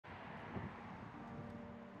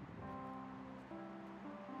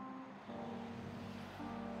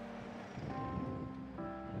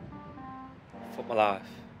Fuck my life.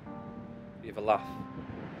 You either laugh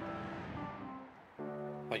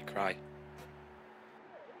or you cry.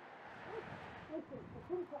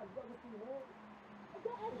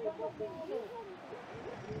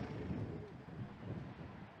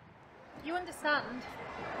 You understand,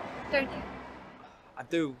 don't you? I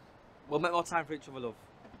do. We'll make more time for each other, love.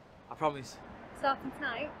 I promise. Starting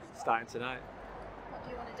tonight, Starting tonight. what do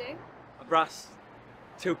you want to do? A brass,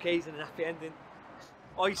 2 keys and a happy ending.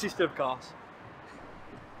 Or your sister, of course.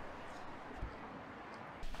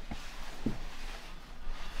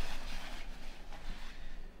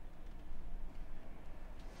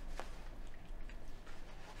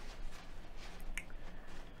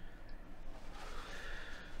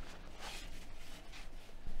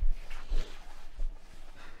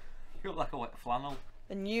 You look like a wet flannel.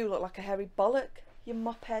 And you look like a hairy bollock, you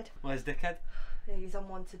mophead. Where's Dickhead? Yeah, he's on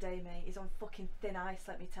one today, mate. He's on fucking thin ice,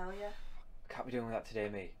 let me tell you. Can't be doing with that today,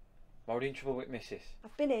 mate. I'm already in trouble with Mrs.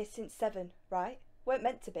 I've been here since 7, right? Weren't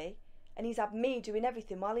meant to be. And he's had me doing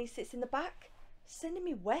everything while he sits in the back. Sending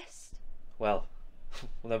me west. Well,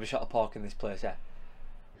 we'll never shut a pork in this place, yeah?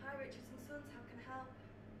 Hi, Richards and Sons, how can I help?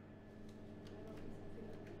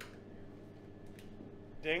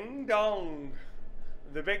 Ding dong!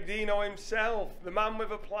 The big Dino himself, the man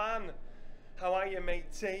with a plan. How are you,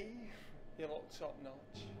 matey? You look top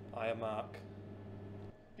notch. Hiya, Mark.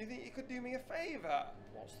 You think you could do me a favour?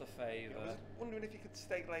 What's the I favour? was wondering if you could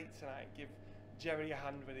stay late tonight and give Jerry a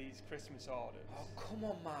hand with these Christmas orders. Oh, come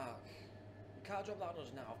on, Mark. You can't drop that on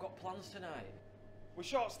us now. I've got plans tonight. We're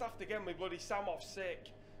short-staffed again with bloody Sam off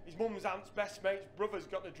sick. His mum's aunt's best mate's brother's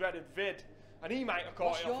got the dreaded vid, and he might have caught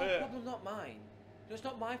What's it off your her. problem, not mine? It's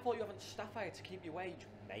not my fault you haven't staff hired to keep your wage,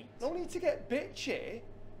 mate. No need to get bitchy.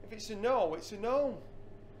 If it's a no, it's a no.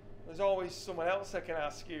 There's always someone else that can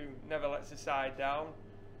ask you, never lets the side down.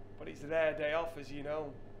 But it's their day off, as you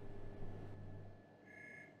know.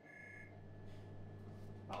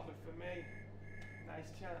 That'll be for me.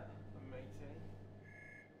 Nice chat, matey.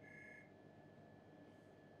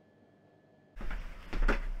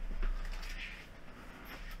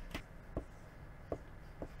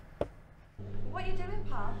 What are you doing,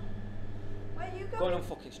 pal? Where are you going? Going on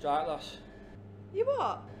fucking strike, lass. You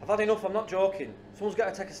what? I've had enough, I'm not joking. Someone's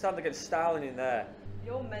got to take a stand against Starling in there.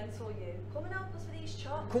 You're mental, you. Come and help us with these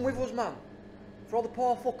chops. Come with us, man. For all the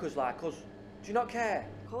poor fuckers like us. Do you not care?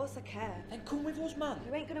 Of course I care. Then come with us, man.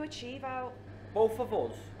 You ain't going to achieve out. Both of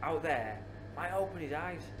us, out there, might open his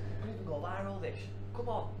eyes. Could even go viral, this. Come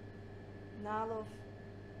on. Nah, love.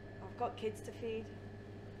 I've got kids to feed.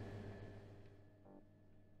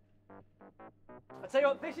 I tell you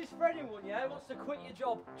what, this is for anyone, yeah, who wants to quit your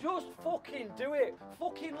job. Just fucking do it.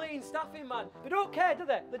 Fucking lean staffing, man. They don't care, do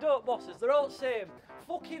they? They don't, bosses. They're all the same.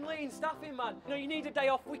 Fucking lean staffing, man. You know, you need a day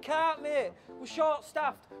off. We can't, mate. We're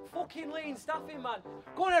short-staffed. Fucking lean staffing, man.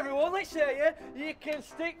 Go on, everyone, let's hear you. You can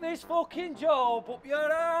stick this fucking job up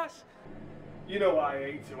your ass. You know I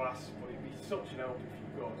hate to ask, but it'd be such an help if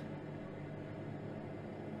you could.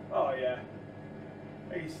 Oh yeah.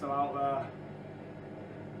 He's still out there.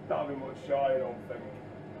 Not having much joy, I don't think.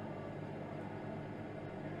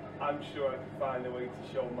 I'm sure I can find a way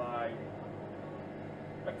to show my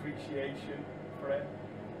appreciation for it.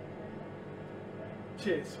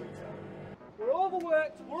 Cheers, sweetheart. We're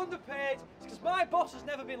overworked, we're underpaid. It's because my boss has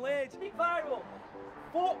never been laid. It's viral.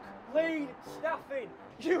 Fuck lean staffing.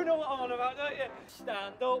 You know what I'm on about, don't you?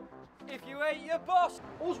 Stand up. If you hate your boss,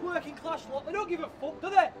 us working class lot, they don't give a fuck, do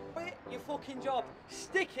they? Quit your fucking job.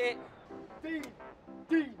 Stick it.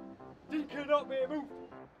 Dean cannot be moved.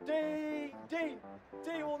 Dean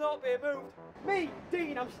will not be moved. Me,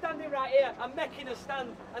 Dean, I'm standing right here. I'm making a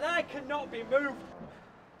stand, and I cannot be moved.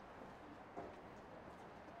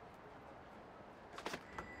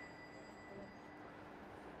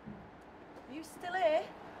 Are you still here?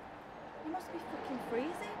 You must be fucking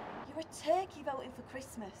freezing. You're a turkey voting for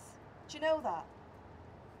Christmas. Do you know that?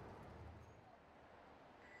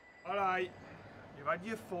 Alright, you've had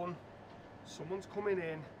your fun. Someone's coming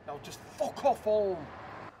in. Now just fuck off home.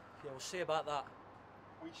 Yeah, we'll see about that.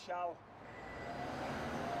 We shall.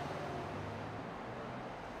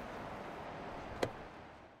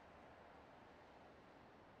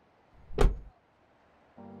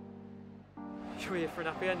 You here for an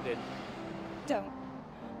happy ending? Don't.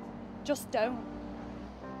 Just don't.